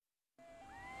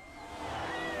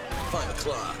5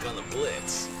 o'clock on the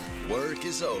Blitz. Work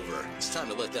is over. It's time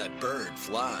to let that bird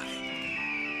fly.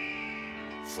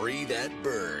 Free that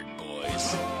bird,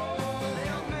 boys.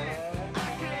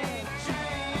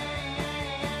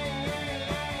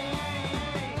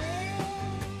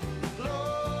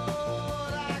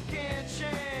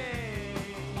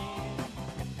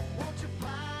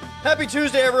 Happy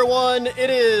Tuesday, everyone. It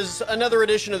is another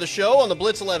edition of the show on the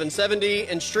Blitz 1170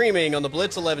 and streaming on the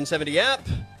Blitz 1170 app.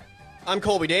 I'm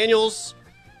Colby Daniels,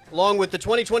 along with the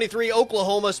 2023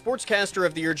 Oklahoma Sportscaster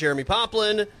of the Year, Jeremy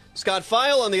Poplin, Scott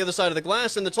Feil on the other side of the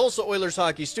glass in the Tulsa Oilers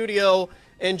hockey studio,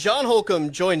 and John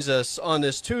Holcomb joins us on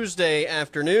this Tuesday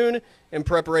afternoon in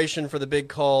preparation for the big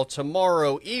call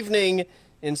tomorrow evening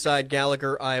inside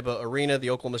Gallagher-Iba Arena.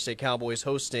 The Oklahoma State Cowboys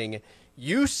hosting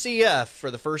UCF for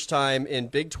the first time in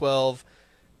Big 12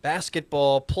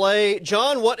 basketball play.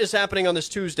 John, what is happening on this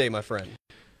Tuesday, my friend?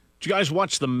 Did you guys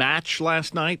watch the match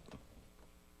last night?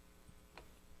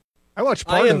 I watched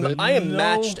part of it. I am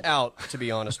matched out, to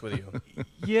be honest with you.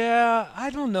 Yeah, I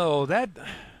don't know.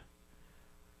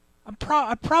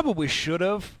 I probably should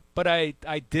have, but I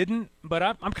didn't. But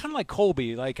I'm kind of like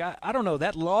Colby. Like, I don't know.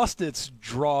 That lost its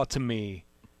draw to me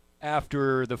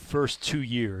after the first 2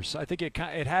 years. I think it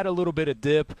had a little bit of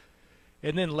dip.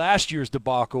 And then last year's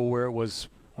debacle where it was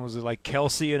it like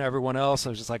Kelsey and everyone else? I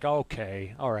was just like,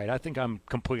 okay, all right, I think I'm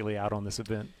completely out on this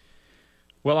event.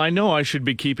 Well, I know I should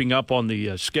be keeping up on the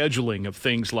scheduling of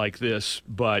things like this,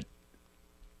 but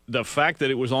the fact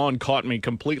that it was on caught me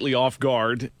completely off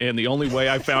guard, and the only way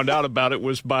I found out about it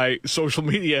was by social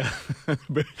media,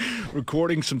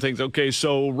 recording some things. Okay,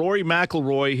 so Rory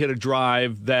McIlroy hit a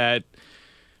drive that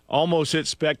almost hit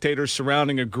spectators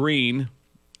surrounding a green,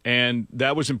 and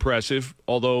that was impressive,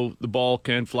 although the ball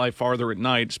can fly farther at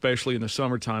night, especially in the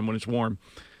summertime when it's warm.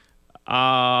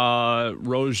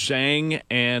 Rose Zhang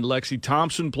and Lexi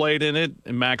Thompson played in it,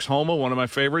 and Max Homa, one of my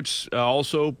favorites,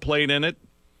 also played in it.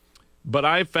 But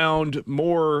I found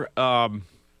more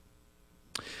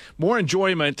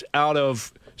enjoyment out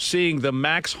of seeing the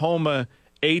Max Homa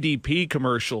ADP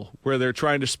commercial where they're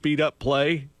trying to speed up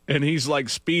play, and he's like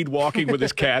speed walking with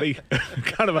his caddy,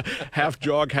 kind of a half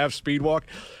jog, half speed walk.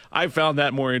 I found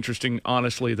that more interesting,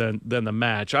 honestly, than the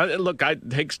match. It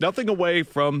takes nothing away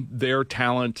from their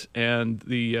talent and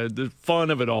the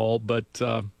fun of it all, but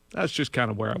that's just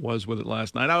kind of where I was with it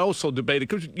last night. I also debated,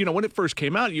 because, when it first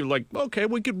came out, you're like, okay,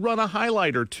 we could run a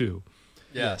highlight or two.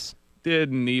 Yes.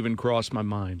 Didn't even cross my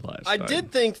mind last time. I did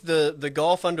think the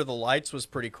golf under the lights was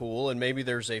pretty cool, and maybe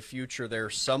there's a future there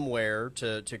somewhere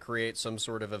to create some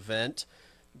sort of event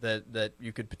that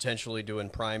you could potentially do in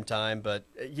prime time. But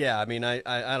yeah, I mean, I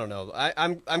don't know.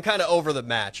 I'm kind of over the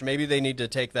match. Maybe they need to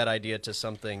take that idea to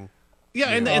something. Yeah,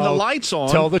 and the lights on.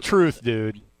 Tell the truth,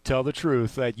 dude. Tell the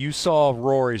truth that you saw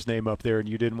Rory's name up there and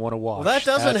you didn't want to watch. Well, that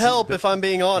doesn't help, if I'm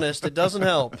being honest. It doesn't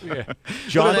help. Yeah.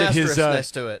 John, Put an asterisk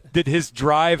next to it. Did his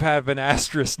drive have an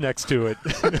asterisk next to it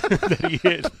that he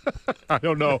hit? I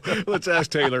don't know. Let's ask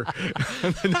Taylor.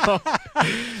 No.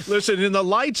 Listen, in the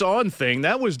lights on thing,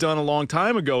 that was done a long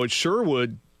time ago at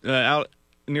Sherwood out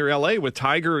near L.A. with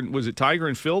Tiger. Was it Tiger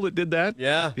and Phil that did that?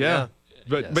 Yeah.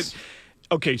 But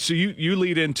okay, so you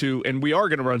lead into, and we are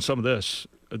going to run some of this,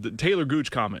 the Taylor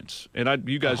Gooch comments. And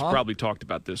you guys probably talked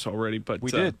about this already. But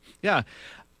we did. Yeah.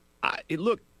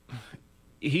 Look,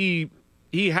 he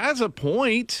has a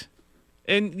point.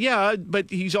 And, yeah, but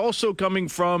he's also coming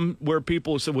from where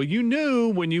people said, well, you knew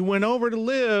when you went over to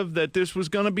live that this was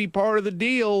going to be part of the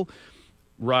deal.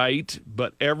 Right,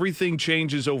 but everything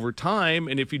changes over time.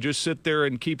 And if you just sit there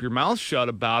and keep your mouth shut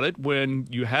about it when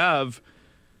you have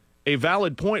a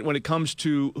valid point when it comes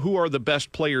to who are the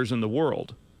best players in the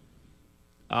world.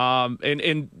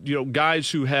 And guys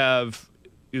who have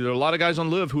 – a lot of guys on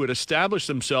Live who had established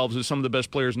themselves as some of the best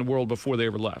players in the world before they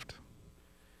ever left.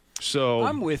 So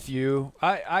I'm with you.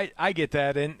 I get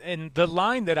that. And the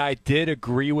line that I did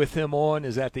agree with him on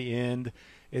is at the end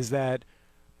is that,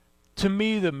 to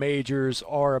me, the majors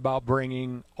are about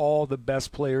bringing all the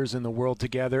best players in the world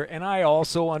together. And I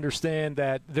also understand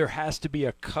that there has to be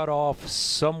a cutoff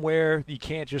somewhere. You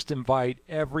can't just invite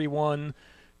everyone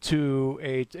to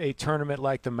a tournament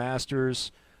like the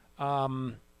Masters.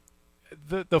 The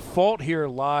fault here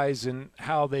lies in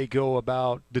how they go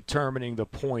about determining the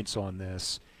points on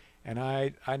this. And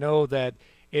I know that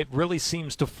it really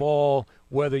seems to fall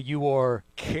whether you are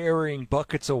carrying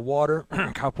buckets of water,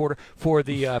 Kyle Porter, for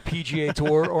the PGA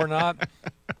Tour or not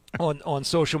on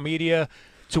social media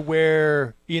to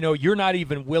where, you're not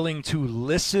even willing to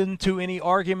listen to any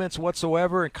arguments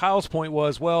whatsoever. And Kyle's point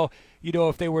was, well,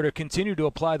 if they were to continue to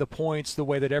apply the points the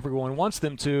way that everyone wants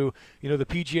them to, the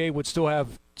PGA would still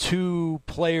have 2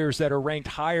 players that are ranked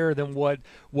higher than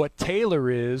what Taylor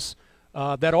is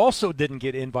that also didn't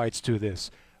get invites to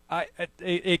this.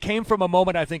 It came from a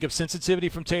moment, I think, of sensitivity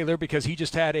from Taylor because he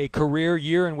just had a career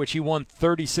year in which he won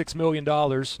 $36 million.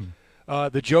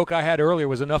 The joke I had earlier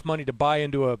was enough money to buy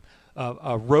into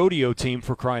a rodeo team,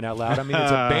 for crying out loud. I mean,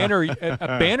 it's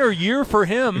a banner year for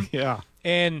him. Yeah.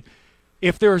 And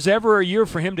if there's ever a year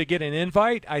for him to get an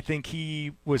invite, I think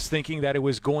he was thinking that it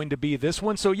was going to be this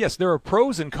one. So, yes, there are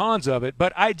pros and cons of it,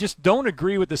 but I just don't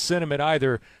agree with the sentiment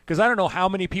either because I don't know how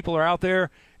many people are out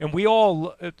there, and we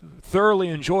all thoroughly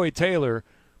enjoy Taylor,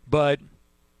 but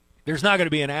there's not going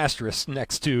to be an asterisk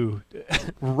next to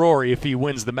Rory if he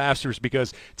wins the Masters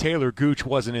because Taylor Gooch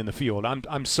wasn't in the field.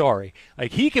 I'm sorry.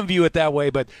 Like, he can view it that way,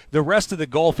 but the rest of the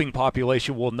golfing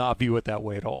population will not view it that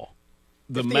way at all.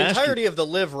 If the entirety of the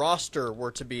LIV roster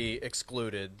were to be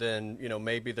excluded, then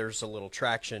maybe there's a little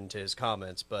traction to his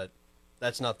comments, but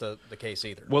that's not the case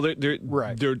either. Well, there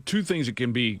are 2 things that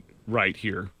can be right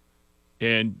here,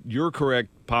 and you're correct,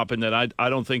 Pop, in that I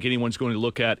don't think anyone's going to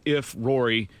look at if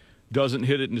Rory doesn't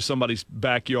hit it into somebody's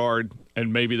backyard,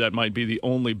 and maybe that might be the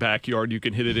only backyard you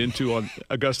can hit it into on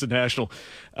Augusta National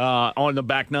on the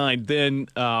back 9. Then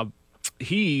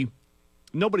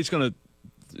nobody's going to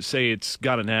say it's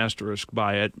got an asterisk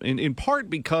by it, in part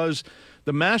because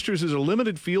the Masters is a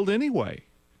limited field anyway.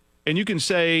 And you can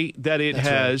say that it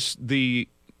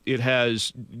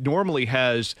normally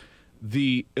has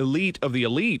the elite of the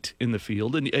elite in the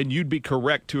field, and you'd be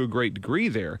correct to a great degree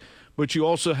there. But you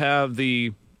also have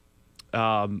the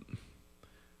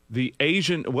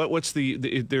Asian what's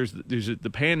there's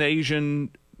the Pan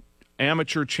Asian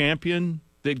amateur champion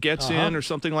that gets in or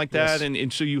something like that, yes.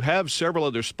 and so you have several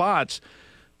other spots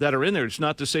that are in there. It's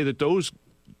not to say that those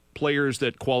players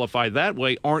that qualify that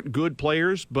way aren't good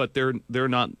players, but they're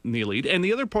not in the elite. And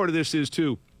the other part of this is,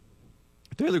 too,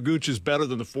 Taylor Gooch is better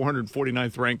than the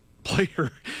 449th ranked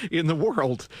player in the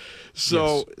world.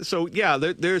 So yeah,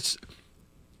 there's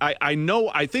I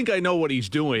think I know what he's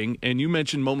doing, and you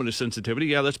mentioned moment of sensitivity.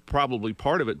 Yeah, that's probably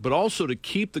part of it, but also to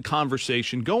keep the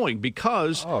conversation going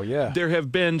because there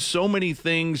have been so many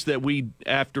things that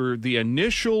after the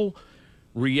initial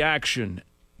reaction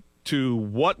to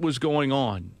what was going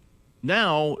on,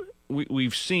 now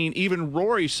we've seen even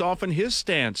Rory soften his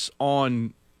stance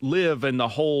on LIV and the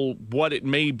whole what it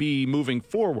may be moving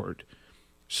forward.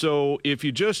 So if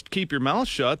you just keep your mouth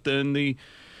shut, then the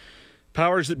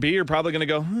powers that be are probably going to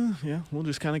go, yeah, we'll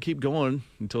just kind of keep going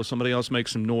until somebody else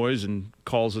makes some noise and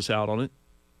calls us out on it.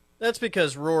 That's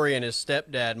because Rory and his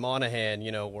stepdad, Monahan,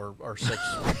 are such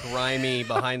grimy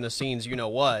behind-the-scenes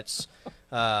you-know-whats.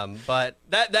 But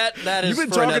that is you've been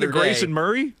for talking another to day. Grayson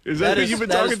Murray? Is that who you've been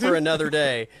talking to? That is for another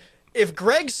day. If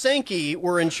Greg Sankey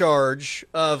were in charge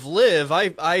of LIV,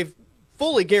 I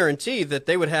fully guarantee that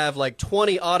they would have like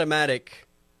 20 automatic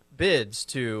bids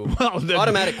to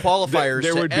automatic qualifiers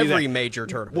to every major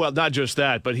tournament. Well, not just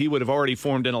that, but he would have already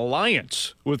formed an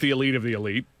alliance with the elite of the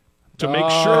elite to make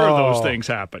sure those things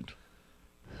happened.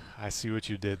 I see what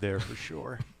you did there for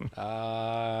sure.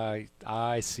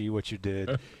 I see what you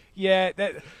did. Yeah,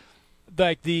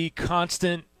 like the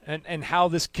constant and how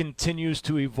this continues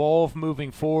to evolve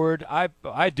moving forward.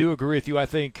 I do agree with you. I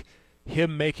think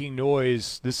him making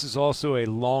noise, this is also a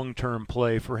long-term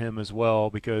play for him as well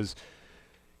because,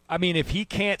 I mean, if he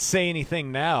can't say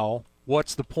anything now,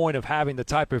 what's the point of having the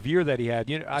type of year that he had?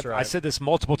 I said this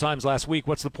multiple times last week.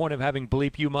 What's the point of having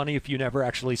bleep you money if you never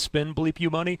actually spend bleep you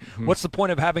money? Mm-hmm. What's the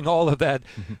point of having all of that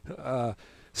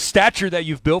stature that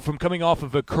you've built from coming off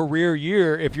of a career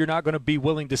year if you're not going to be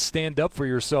willing to stand up for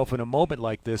yourself in a moment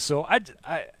like this? So I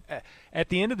at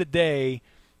the end of the day,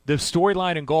 the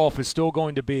storyline in golf is still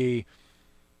going to be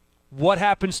what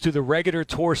happens to the regular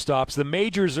tour stops. The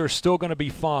majors are still going to be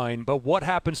fine, but what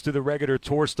happens to the regular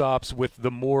tour stops with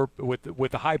the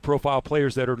high-profile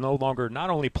players that are no longer not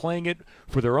only playing it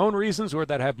for their own reasons or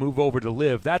that have moved over to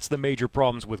LIV? That's the major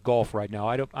problems with golf right now.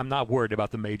 I'm not worried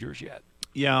about the majors yet.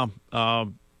 Yeah,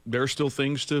 there are still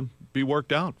things to be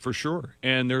worked out for sure,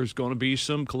 and there's going to be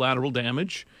some collateral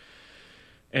damage.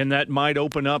 And that might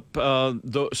open up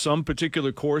some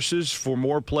particular courses for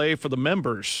more play for the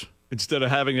members instead of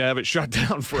having to have it shut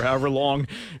down for however long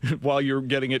while you're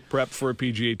getting it prepped for a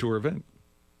PGA Tour event.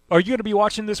 Are you going to be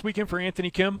watching this weekend for Anthony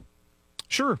Kim?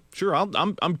 Sure.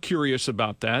 I'm curious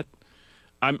about that.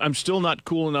 I'm still not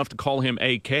cool enough to call him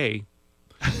AK.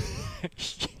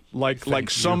 Like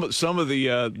some of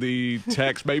the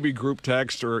text, maybe group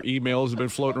text or emails have been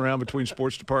floating around between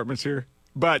sports departments here.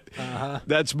 But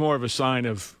that's more of a sign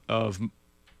of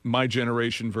my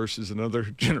generation versus another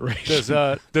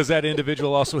generation. Does that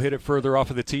individual also hit it further off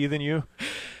of the tee than you?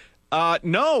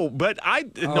 No, but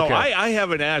I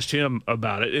haven't asked him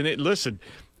about it. And listen,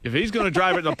 if he's going to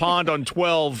drive it in the pond on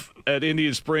 12 at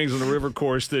Indian Springs on the river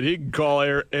course, then he can call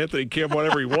Anthony Kim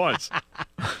whatever he wants.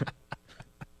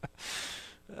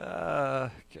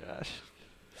 Gosh.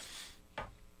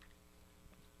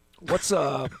 What's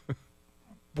on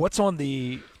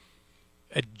the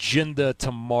agenda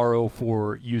tomorrow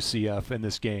for UCF in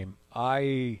this game?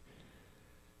 UCF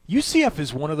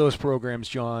is one of those programs,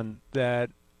 John,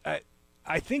 that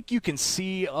I think you can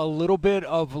see a little bit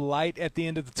of light at the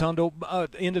end of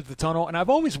the tunnel. And I've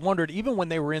always wondered, even when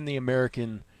they were in the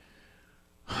American,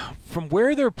 from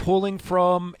where they're pulling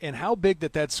from and how big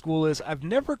that school is, I've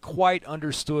never quite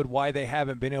understood why they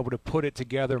haven't been able to put it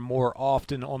together more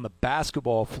often on the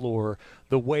basketball floor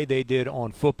the way they did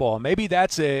on football. Maybe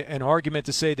that's an argument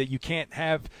to say that you can't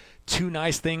have two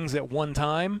nice things at one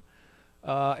time,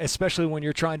 especially when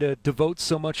you're trying to devote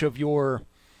so much of your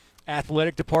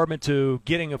athletic department to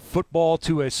getting a football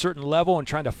to a certain level and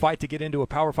trying to fight to get into a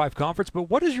Power 5 conference. But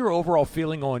what is your overall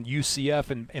feeling on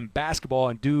UCF and basketball,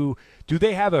 and do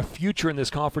they have a future in this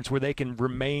conference where they can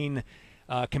remain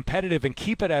competitive and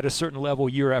keep it at a certain level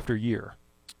year after year?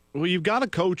 Well, you've got a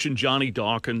coach in Johnny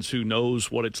Dawkins who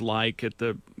knows what it's like at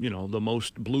the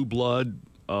most blue blood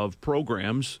of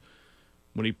programs.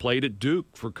 When he played at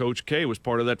Duke for Coach K, was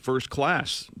part of that first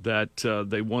class that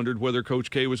they wondered whether Coach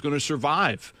K was going to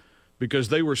survive, because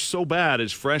they were so bad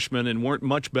as freshmen and weren't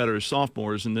much better as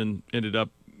sophomores, and then ended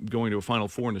up going to a Final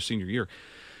Four in the senior year.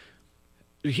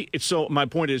 So my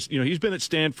point is, he's been at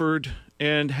Stanford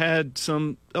and had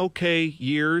some okay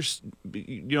years.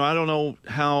 I don't know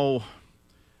how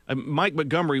Mike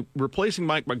Montgomery, replacing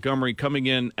Mike Montgomery, coming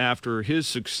in after his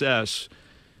success,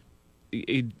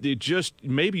 it just,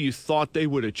 maybe you thought they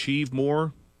would achieve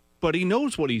more, but he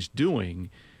knows what he's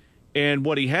doing. And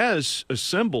what he has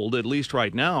assembled, at least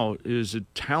right now, is a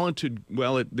talented,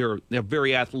 they're a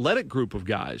very athletic group of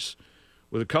guys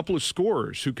with a couple of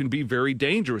scorers who can be very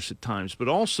dangerous at times, but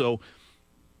also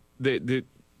the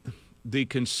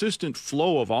consistent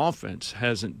flow of offense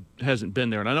hasn't been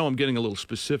there. And I know I'm getting a little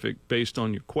specific based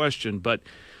on your question, but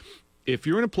if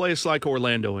you're in a place like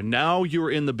Orlando and now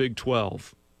you're in the Big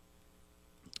 12,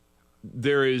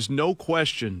 there is no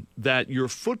question that your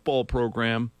football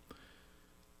program,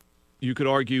 you could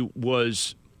argue,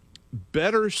 was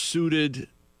better suited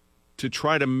to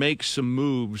try to make some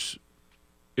moves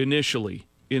initially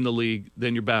in the league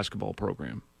than your basketball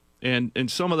program. And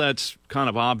some of that's kind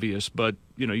of obvious, but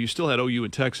you still had OU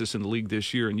and Texas in the league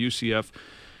this year, and UCF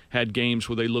had games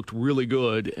where they looked really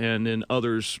good and then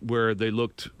others where they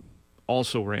looked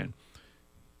also ran.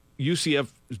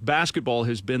 UCF basketball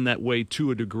has been that way to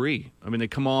a degree. I mean, they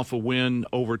come off a win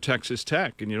over Texas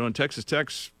Tech, and Texas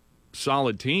Tech's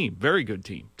solid team, very good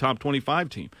team, top 25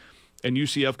 team. And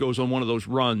UCF goes on one of those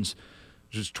runs,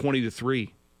 just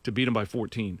 20-3 to beat them by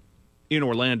 14 in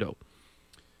Orlando.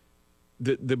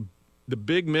 The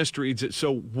big mystery is,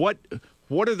 so what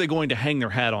are they going to hang their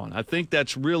hat on? I think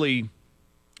that's really,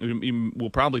 we'll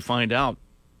probably find out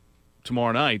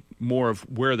tomorrow night more of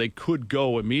where they could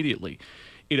go immediately.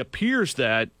 It appears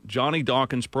that Johnny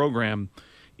Dawkins' program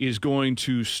is going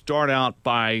to start out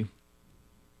by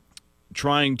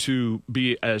trying to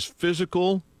be as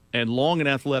physical and long and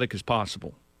athletic as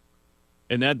possible.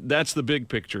 And that's the big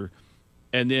picture.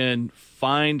 And then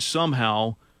find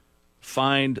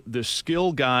the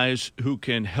skill guys who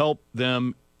can help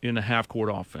them in a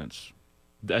half-court offense.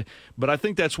 But I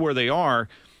think that's where they are.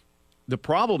 The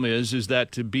problem is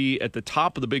that to be at the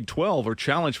top of the Big 12 or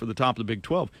challenge for the top of the Big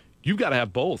 12, you've got to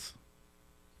have both.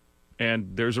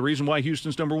 And there's a reason why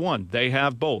Houston's number one. They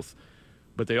have both.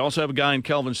 But they also have a guy in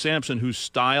Kelvin Sampson whose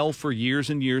style for years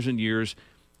and years and years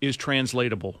is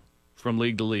translatable from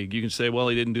league to league. You can say, well,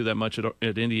 he didn't do that much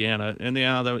at Indiana, and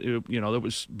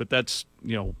but that's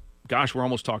gosh, we're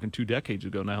almost talking 2 decades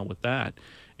ago now with that.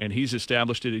 And he's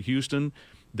established it at Houston.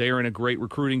 They are in a great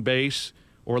recruiting base.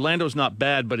 Orlando's not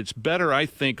bad, but it's better, I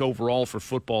think, overall for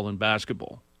football than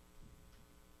basketball.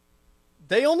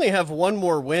 They only have one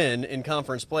more win in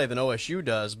conference play than OSU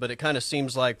does, but it kind of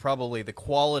seems like probably the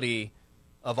quality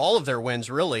of all of their wins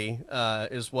really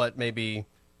is what maybe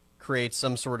creates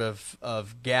some sort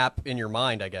of gap in your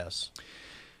mind, I guess.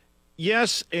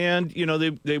 Yes, and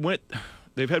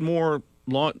they've had more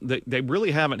long. They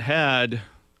really haven't had.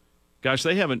 Gosh,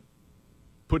 they haven't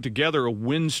put together a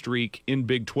win streak in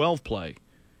Big 12 play.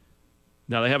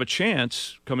 Now they have a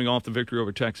chance coming off the victory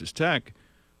over Texas Tech,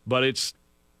 but it's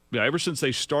ever since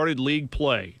they started league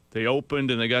play, they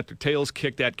opened and they got their tails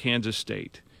kicked at Kansas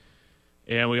State.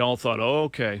 And we all thought, oh,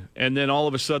 okay. And then all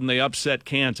of a sudden they upset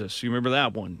Kansas. You remember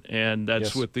that one? And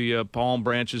that's with the palm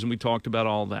branches, and we talked about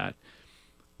all that.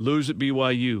 Lose at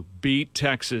BYU, beat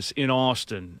Texas in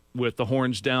Austin with the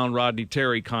horns down Rodney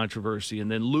Terry controversy,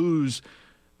 and then lose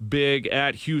big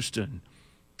at Houston.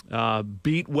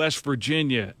 Beat West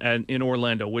Virginia in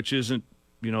Orlando, which isn't,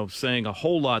 saying a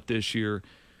whole lot this year.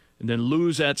 And then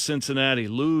lose at Cincinnati,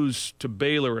 lose to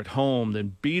Baylor at home,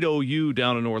 then beat OU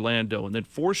down in Orlando, and then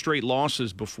 4 straight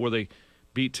losses before they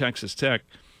beat Texas Tech.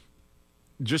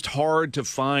 Just hard to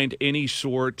find any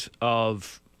sort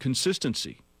of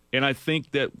consistency. And I think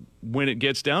that when it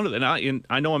gets down to that, and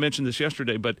I know I mentioned this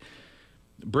yesterday, but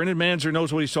Brendan Manzer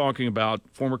knows what he's talking about.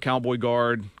 Former Cowboy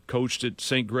guard, coached at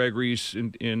St. Gregory's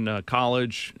in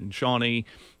college in Shawnee,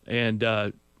 and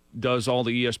does all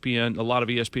the a lot of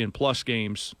ESPN Plus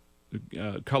games.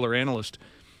 Color analyst,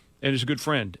 and is a good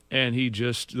friend. And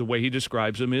the way he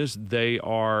describes them is they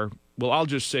are, well, I'll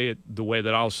just say it the way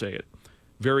that I'll say it,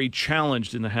 very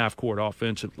challenged in the half court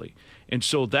offensively. And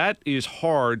so that is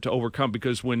hard to overcome,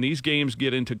 because when these games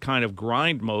get into kind of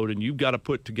grind mode and you've got to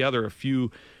put together a few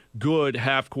good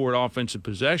half court offensive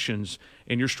possessions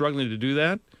and you're struggling to do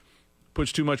that,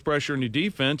 puts too much pressure on your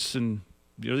defense. And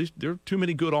there are too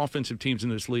many good offensive teams in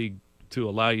this league to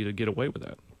allow you to get away with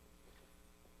that.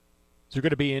 Is there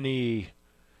going to be any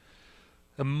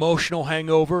emotional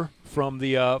hangover from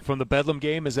the Bedlam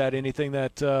game? Is that anything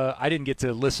that I didn't get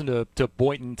to listen to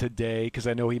Boynton today, because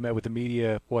I know he met with the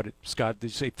media, Scott, did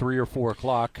you say 3 or 4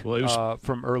 o'clock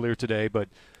from earlier today? But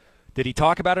did he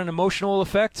talk about an emotional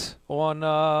effect on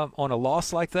a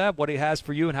loss like that, what it has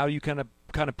for you, and how you kind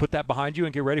of put that behind you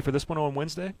and get ready for this one on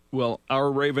Wednesday? Well,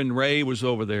 our Raven Ray was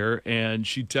over there, and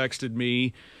she texted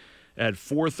me at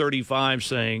 4:35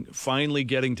 saying, finally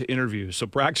getting to interview. So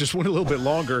practice went a little bit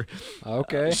longer.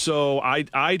 Okay. So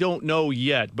I don't know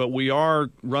yet, but we are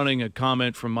running a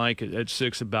comment from Mike at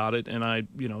 6 about it, and I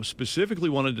specifically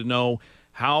wanted to know,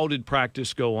 how did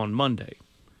practice go on Monday?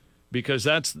 Because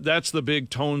that's the big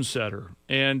tone setter.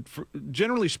 And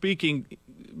generally speaking,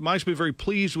 Mike's been very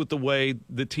pleased with the way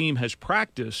the team has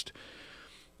practiced.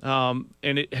 And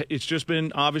it's just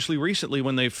been obviously recently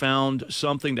when they found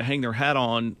something to hang their hat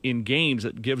on in games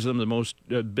that gives them the most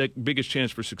biggest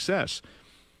chance for success.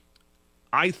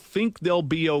 I think they'll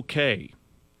be okay,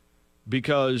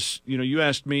 because you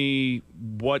asked me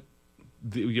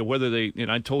whether they,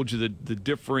 and I told you the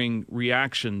differing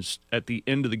reactions at the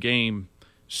end of the game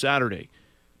Saturday.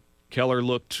 Keller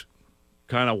looked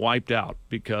kind of wiped out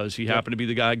because he happened to be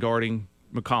the guy guarding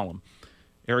McCollum.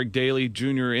 Eric Daly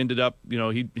Jr. ended up,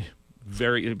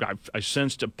 I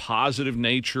sensed a positive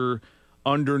nature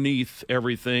underneath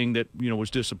everything that,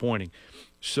 was disappointing.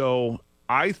 So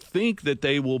I think that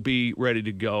they will be ready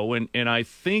to go. And I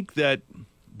think that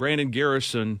Brandon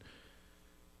Garrison,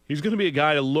 he's going to be a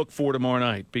guy to look for tomorrow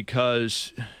night,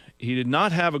 because he did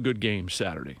not have a good game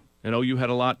Saturday. And OU had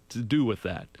a lot to do with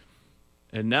that.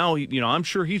 And now, I'm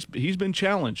sure he's been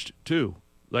challenged too.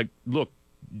 Like, look,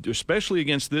 especially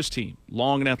against this team,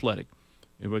 long and athletic,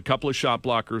 and with a couple of shot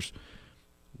blockers.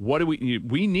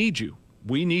 We need you.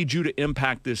 We need you to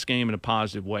impact this game in a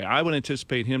positive way. I would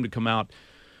anticipate him to come out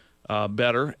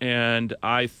better, and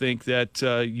I think that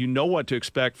you know what to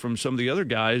expect from some of the other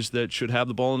guys that should have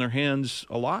the ball in their hands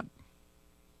a lot.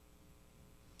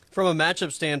 From a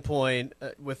matchup standpoint,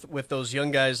 with those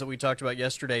young guys that we talked about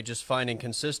yesterday, just finding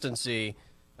consistency,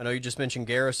 I know you just mentioned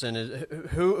Garrison.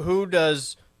 Who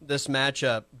does this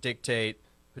matchup dictate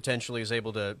potentially is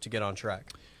able to get on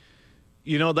track?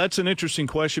 That's an interesting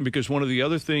question, because one of the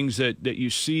other things that you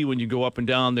see when you go up and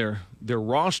down their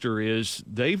roster is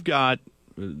they've got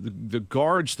the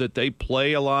guards that they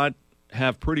play a lot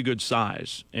have pretty good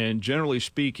size. And generally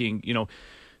speaking,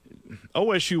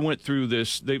 OSU went through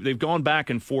this. They've gone back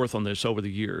and forth on this over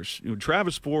the years.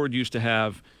 Travis Ford used to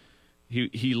have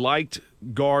he liked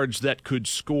guards that could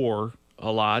score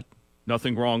a lot.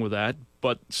 Nothing wrong with that.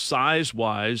 But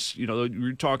size-wise,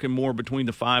 you're talking more between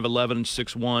the 5'11",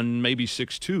 6'1", ',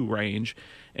 6'2" range.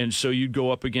 And so you'd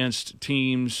go up against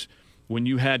teams when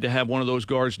you had to have one of those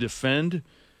guards defend,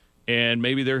 and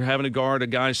maybe they're having to guard a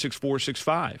guy 6'4",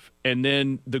 6'5". And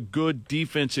then the good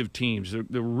defensive teams,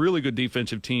 the really good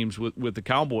defensive teams with the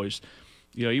Cowboys,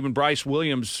 even Bryce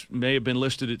Williams may have been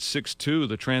listed at 6'2",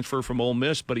 the transfer from Ole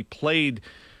Miss, but he played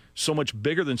so much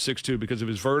bigger than 6'2" because of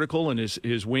his vertical and his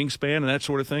wingspan and that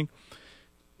sort of thing.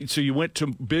 So you went to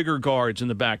bigger guards in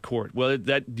the backcourt. Well,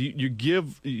 that you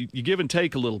give and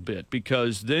take a little bit,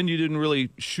 because then you didn't really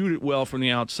shoot it well from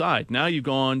the outside. Now you've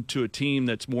gone to a team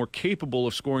that's more capable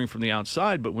of scoring from the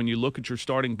outside, but when you look at your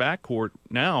starting backcourt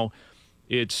now,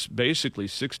 it's basically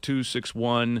 6'2",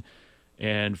 6'1",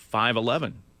 and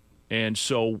 5'11". And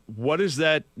so what is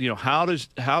that, how does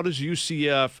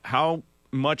UCF, how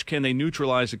much can they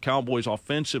neutralize the Cowboys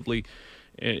offensively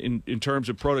in terms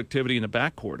of productivity in the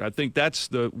backcourt? I think that's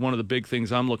one of the big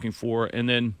things I'm looking for. And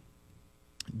then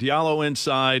Diallo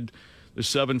inside, the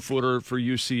 7-footer for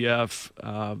UCF.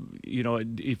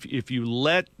 If you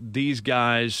let these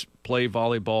guys play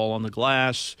volleyball on the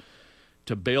glass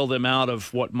to bail them out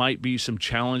of what might be some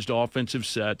challenged offensive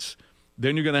sets,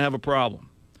 then you're going to have a problem.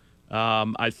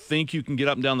 I think you can get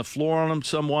up and down the floor on them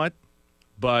somewhat,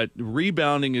 but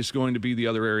rebounding is going to be the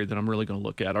other area that I'm really going to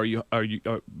look at. Are you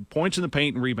points in the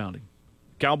paint and rebounding?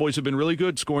 Cowboys have been really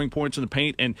good scoring points in the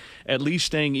paint and at least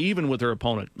staying even with their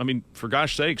opponent. I mean, for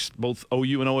gosh sakes, both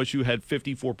OU and OSU had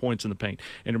 54 points in the paint.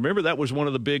 And remember, that was one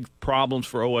of the big problems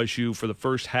for OSU for the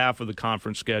first half of the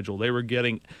conference schedule. They were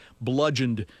getting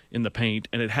bludgeoned in the paint,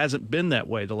 and it hasn't been that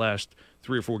way the last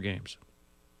 3 or 4 games.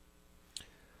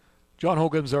 John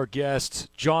Holcomb's our guest.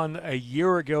 John, a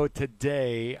year ago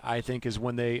today, I think, is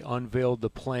when they unveiled the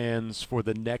plans for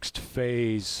the next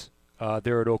phase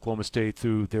there at Oklahoma State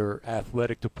through their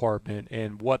athletic department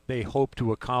and what they hope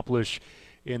to accomplish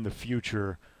in the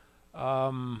future.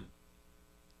 How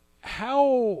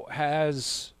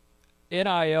has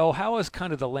NIL, how has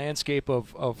kind of the landscape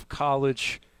of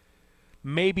college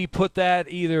maybe put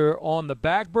that either on the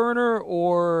back burner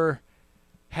or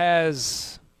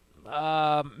has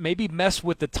maybe mess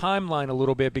with the timeline a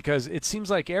little bit? Because it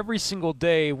seems like every single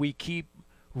day we keep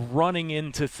running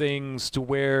into things to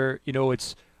where,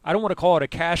 it's, I don't want to call it a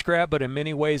cash grab, but in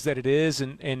many ways that it is.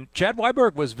 And Chad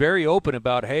Weiberg was very open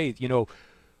about, hey,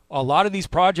 a lot of these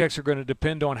projects are going to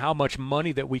depend on how much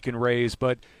money that we can raise,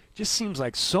 but it just seems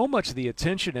like so much of the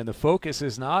attention and the focus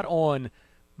is not on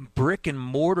brick and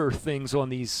mortar things on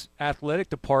these athletic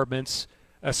departments,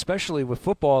 especially with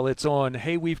football. It's on,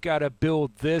 hey, we've got to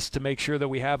build this to make sure that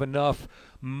we have enough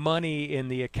money in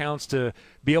the accounts to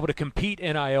be able to compete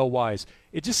NIL-wise.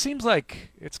 It just seems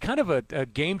like it's kind of a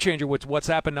game changer with what's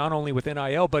happened not only with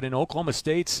NIL, but in Oklahoma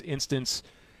State's instance,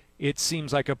 it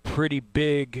seems like a pretty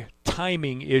big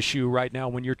timing issue right now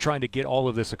when you're trying to get all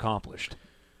of this accomplished.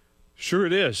 Sure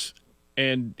it is.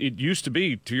 And it used to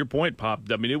be, to your point, Pop,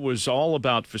 I mean, it was all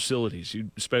about facilities,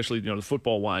 especially, the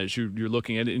football-wise. You're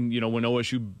looking at it, and, when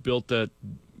OSU built that,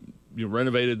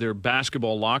 renovated their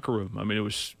basketball locker room, I mean, it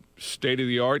was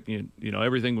state-of-the-art.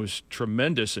 Everything was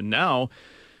tremendous. And now,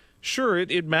 sure,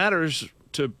 it matters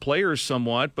to players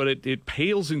somewhat, but it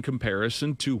pales in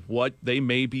comparison to what they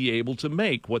may be able to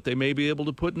make, what they may be able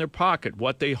to put in their pocket,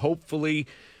 what they hopefully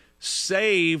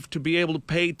save to be able to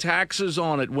pay taxes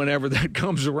on it whenever that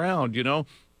comes around,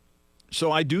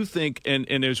 So I do think,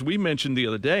 and as we mentioned the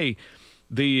other day,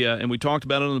 and we talked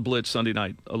about it on the Blitz Sunday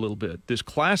night a little bit, this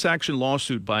class action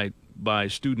lawsuit by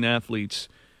student athletes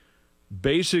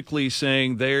basically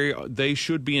saying they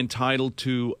should be entitled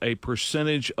to a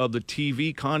percentage of the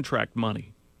TV contract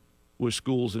money with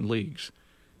schools and leagues.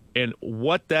 And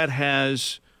what that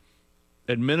has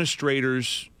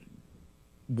administrators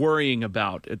worrying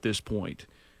about at this point.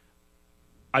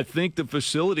 I think the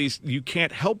facilities, you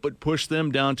can't help but push them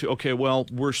down to, okay, well,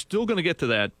 we're still going to get to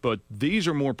that, but these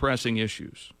are more pressing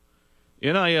issues.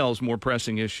 NIL is a more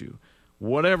pressing issue.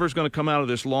 Whatever's going to come out of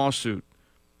this lawsuit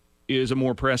is a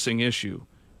more pressing issue,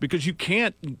 because you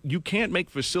can't make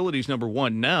facilities number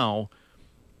one now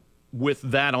with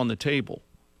that on the table.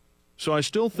 So I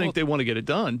still think they want to get it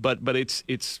done, but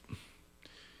it's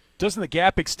Doesn't the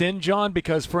gap extend, John?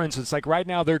 Because, for instance, like right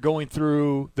now they're going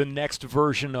through the next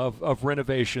version of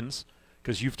renovations,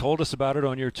 because you've told us about it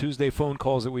on your Tuesday phone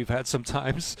calls that we've had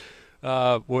sometimes,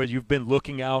 where you've been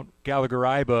looking out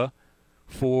Gallagher-Iba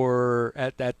for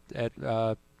at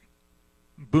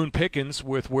Boone Pickens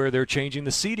with where they're changing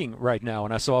the seating right now.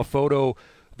 And I saw a photo,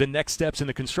 the next steps in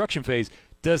the construction phase.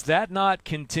 Does that not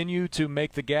continue to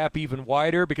make the gap even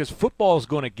wider? Because football's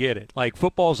going to get it. Like,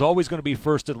 football's always going to be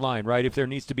first in line, right? If there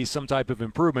needs to be some type of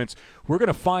improvements, we're going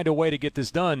to find a way to get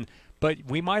this done. But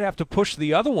we might have to push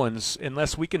the other ones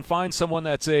unless we can find someone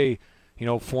that's a,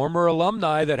 former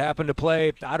alumni that happened to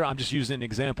play, I'm just using an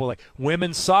example, like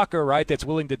women's soccer, right, that's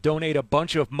willing to donate a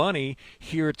bunch of money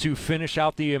here to finish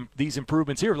out these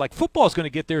improvements here. Like, football's going to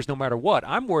get theirs no matter what.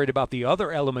 I'm worried about the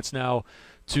other elements now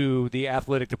to the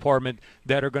athletic department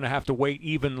that are going to have to wait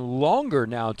even longer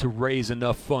now to raise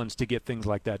enough funds to get things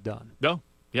like that done. No,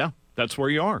 yeah, that's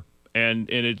where you are. And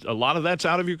a lot of that's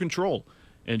out of your control.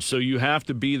 And so you have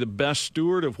to be the best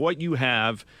steward of what you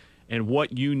have and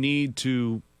what you need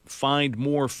to find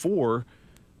more for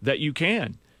that you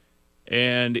can.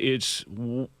 And it's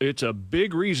a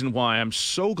big reason why I'm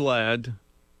so glad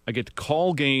I get to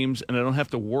call games and I don't have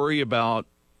to worry about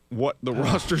what the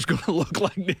roster's going to look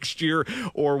like next year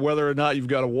or whether or not you've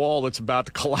got a wall that's about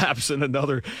to collapse in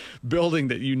another building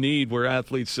that you need where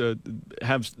athletes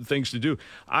have things to do.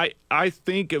 I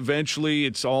think eventually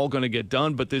it's all going to get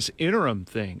done, but this interim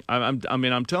thing, I'm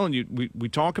telling you, we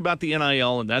talk about the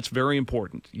NIL, and that's very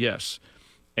important, yes.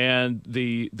 And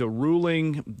the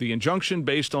ruling, the injunction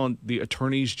based on the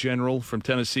attorneys general from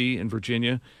Tennessee and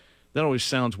Virginia, that always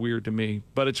sounds weird to me,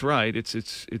 but it's right.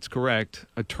 It's correct.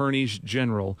 Attorneys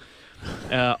general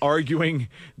arguing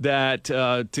that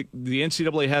the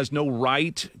NCAA has no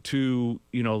right to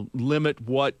limit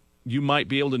what you might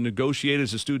be able to negotiate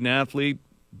as a student athlete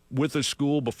with a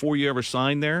school before you ever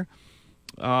sign there.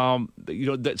 So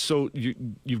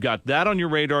you've got that on your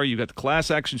radar. You've got the class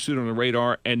action suit on the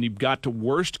radar, and you've got to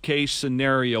worst case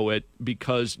scenario it,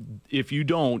 because if you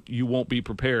don't, you won't be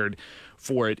prepared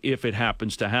for it if it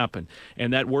happens to happen.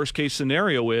 And that worst case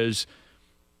scenario is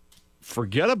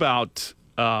forget about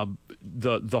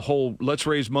the whole let's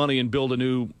raise money and build a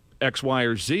new X, Y,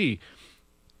 or Z.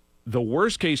 The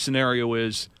worst case scenario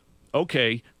is,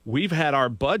 okay, we've had our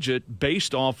budget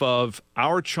based off of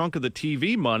our chunk of the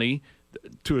TV money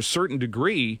to a certain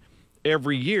degree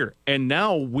every year. And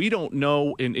now we don't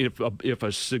know, and if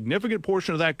a significant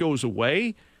portion of that goes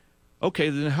away,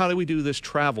 okay, then how do we do this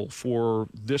travel for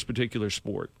this particular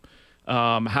sport?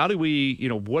 How do we,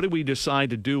 what do we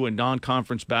decide to do in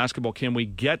non-conference basketball? Can we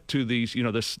get to these,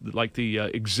 this like the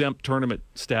exempt tournament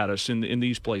status in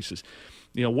these places?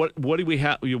 What do we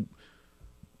have?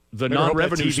 The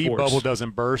non-revenue TV sports. bubble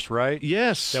doesn't burst, right?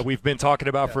 Yes. That we've been talking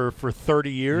about for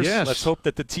 30 years. Yes. Let's hope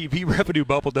that the TV revenue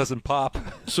bubble doesn't pop.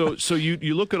 So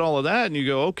you look at all of that and you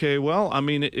go, okay, well, I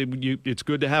mean, it's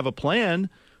good to have a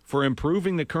plan for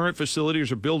improving the current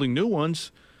facilities or building new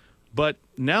ones, but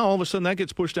now all of a sudden that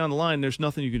gets pushed down the line. There's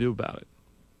nothing you can do about it.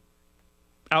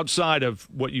 Outside of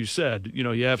what you said,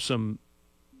 you have some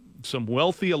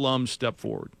wealthy alums step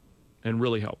forward and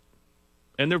really help.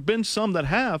 And there have been some that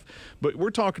have, but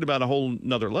we're talking about a whole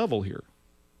nother level here.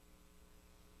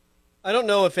 I don't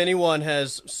know if anyone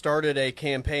has started a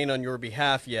campaign on your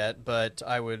behalf yet, but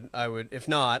I would, if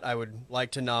not, I would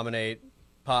like to nominate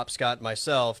Pop, Scott, and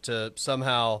myself to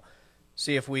somehow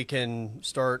see if we can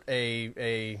start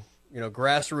a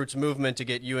grassroots movement to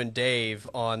get you and Dave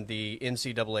on the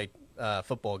NCAA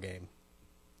football game.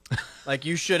 Like,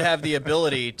 you should have the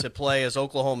ability to play as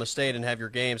Oklahoma State and have your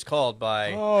games called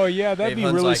by that'd Dave be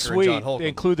really Hunziker and John sweet. Holcomb.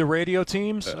 Include the radio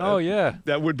teams.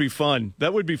 That would be fun.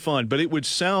 But it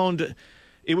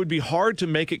would be hard to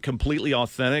make it completely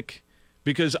authentic,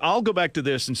 because I'll go back to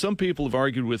this, and some people have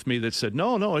argued with me that said,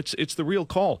 no, it's the real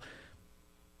call.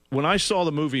 When I saw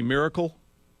the movie Miracle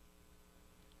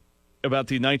about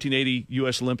the 1980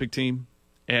 U.S. Olympic team,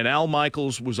 and Al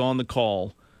Michaels was on the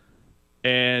call,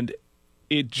 and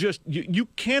it just, you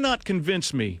cannot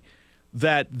convince me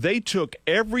that they took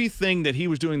everything that he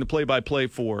was doing the play-by-play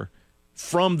for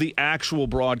from the actual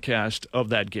broadcast of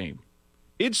that game.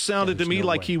 It sounded to me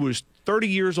like he was 30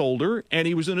 years older and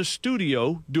he was in a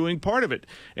studio doing part of it.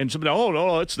 And somebody,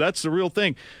 no, that's the real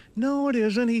thing. No, it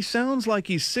isn't. He sounds like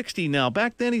he's 60 now.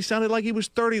 Back then he sounded like he was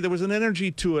 30. There was an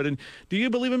energy to it. And do you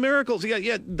believe in miracles?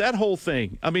 Yeah, that whole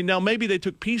thing. I mean, now maybe they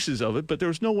took pieces of it, but there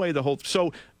was no way the whole.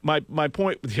 So my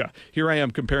point, here I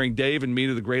am comparing Dave and me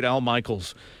to the great Al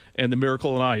Michaels and the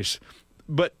Miracle on Ice.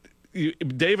 But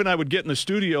Dave and I would get in the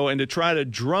studio and to try to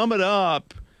drum it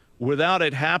up without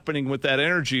it happening with that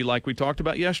energy like we talked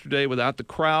about yesterday, without the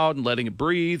crowd and letting it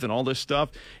breathe and all this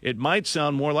stuff, it might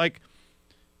sound more like,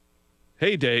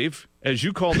 hey, Dave, as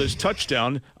you call this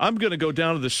touchdown, I'm going to go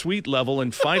down to the suite level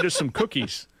and find us some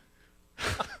cookies.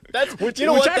 That's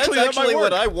actually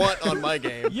what I want on my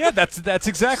game. Yeah, that's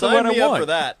exactly Sign what I me up want. for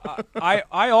that.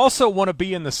 I also want to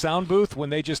be in the sound booth when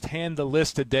they just hand the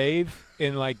list to Dave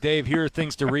and like, Dave, here are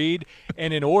things to read,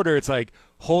 and in order it's like,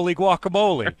 holy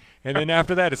guacamole, and then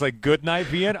after that it's like, good night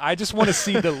Vienna. I just want to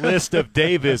see the list of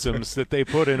Dave-isms that they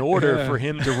put in order for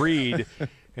him to read.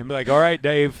 And be like, all right,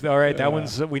 Dave, all right, that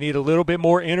one's, we need a little bit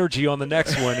more energy on the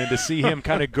next one, and to see him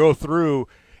kind of go through.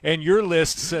 And your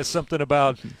list says something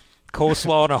about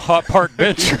coleslaw on a hot park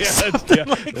bench or something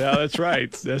like that. Yeah, that's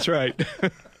right. That's right.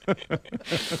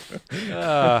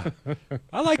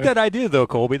 I like that idea, though,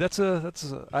 Colby. I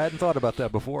hadn't thought about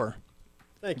that before.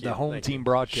 Thank you. The home team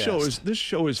broadcast. This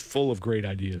show is full of great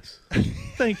ideas.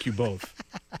 Thank you both.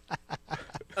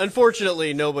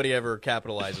 Unfortunately, nobody ever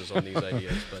capitalizes on these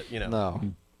ideas, but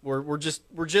No. We're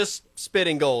just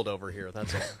spitting gold over here.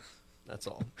 That's all. That's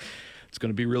all. It's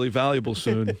going to be really valuable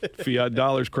soon. Fiat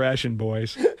dollars crashing,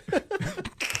 boys.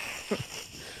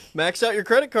 Max out your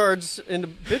credit cards into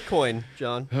Bitcoin,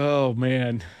 John. Oh,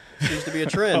 man. Seems to be a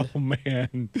trend. Oh,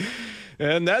 man.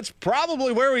 And that's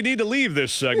probably where we need to leave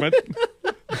this segment.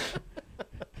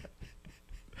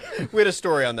 We had a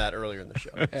story on that earlier in the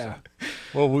show. Yeah.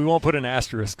 Well, we won't put an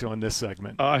asterisk on this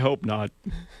segment. I hope not.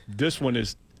 This one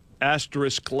is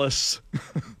asteriskless.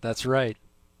 That's right.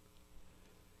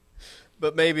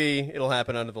 But maybe it'll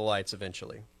happen under the lights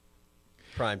eventually.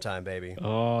 Prime time, baby.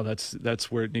 Oh,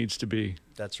 that's where it needs to be.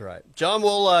 That's right. John,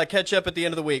 we'll catch up at the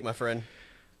end of the week, my friend.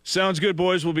 Sounds good,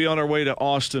 boys. We'll be on our way to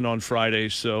Austin on Friday,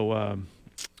 so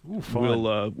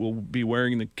we'll be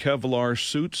wearing the Kevlar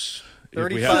suits.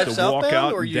 If we have to southbound, walk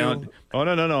out or and down. Oh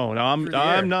no!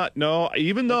 I'm not. No,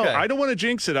 even though I don't want to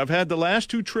jinx it. I've had the last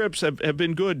 2 trips have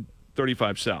been good.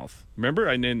 35 south. Remember,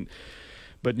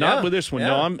 but not with this one. Yeah.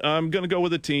 No, I'm going to go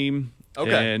with a team.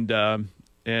 Okay.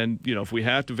 And if we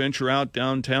have to venture out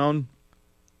downtown,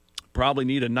 probably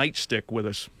need a nightstick with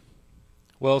us.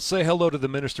 Well, say hello to the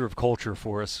Minister of Culture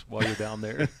for us while you're down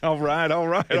there. all right.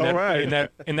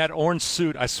 In that orange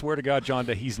suit, I swear to God, John,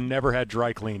 that he's never had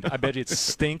dry cleaned. I bet it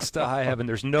stinks to high heaven.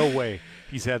 There's no way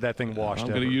he's had that thing washed. I'm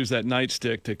going to use that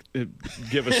nightstick to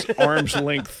give us arm's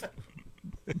length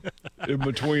in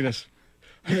between us.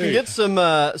 You can get some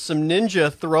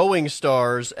ninja throwing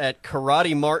stars at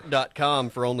karatemart.com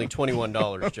for only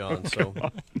 $21, John. So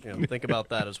think about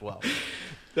that as well.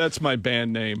 That's my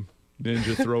band name,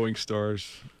 Ninja Throwing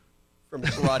Stars. From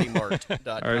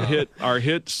karatemart.com. Our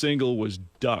hit single was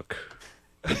Duck.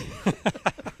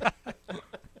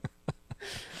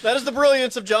 That is the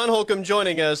brilliance of John Holcomb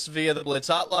joining us via the Blitz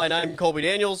Hotline. I'm Colby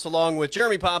Daniels, along with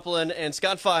Jeremy Poplin and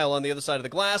Scott File on the other side of the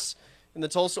glass in the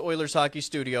Tulsa Oilers hockey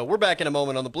studio. We're back in a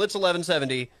moment on the Blitz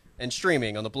 1170 and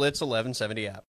streaming on the Blitz 1170 app.